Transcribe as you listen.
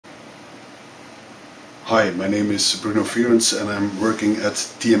Hi, my name is Bruno Vierens and I'm working at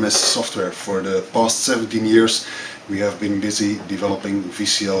TMS Software. For the past 17 years we have been busy developing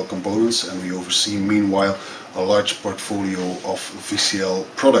VCL components, and we oversee meanwhile a large portfolio of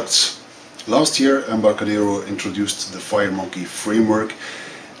VCL products. Last year Embarcadero introduced the FireMonkey framework,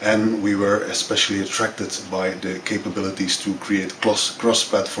 and we were especially attracted by the capabilities to create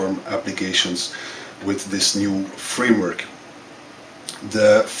cross-platform applications with this new framework.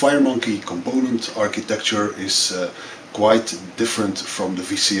 The FireMonkey component architecture is quite different from the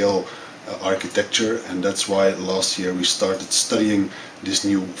VCL architecture, and that's why last year we started studying this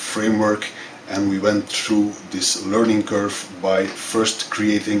new framework, and we went through this learning curve by first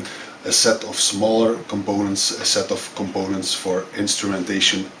creating a set of smaller components, a set of components for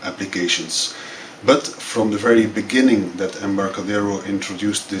instrumentation applications. But from the very beginning that Embarcadero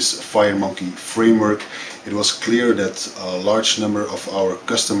introduced this FireMonkey framework, it was clear that a large number of our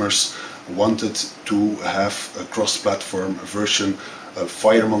customers wanted to have a cross-platform version, a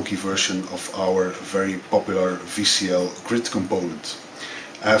FireMonkey version of our very popular VCL grid component.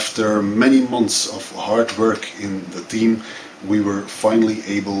 After many months of hard work in the team, we were finally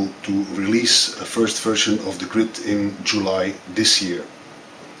able to release a first version of the grid in July this year.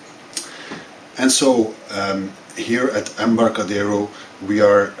 And so here at Embarcadero we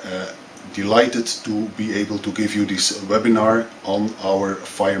are delighted to be able to give you this webinar on our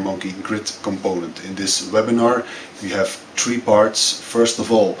FireMonkey grid component. In this webinar we have three parts. First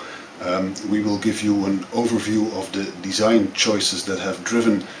of all, we will give you an overview of the design choices that have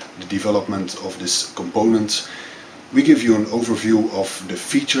driven the development of this component. We give you an overview of the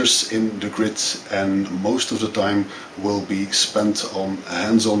features in the grid, and most of the time will be spent on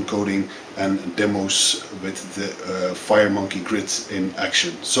hands-on coding and demos with the FireMonkey grid in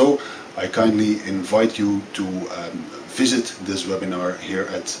action. So I kindly invite you to visit this webinar here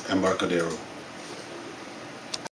at Embarcadero.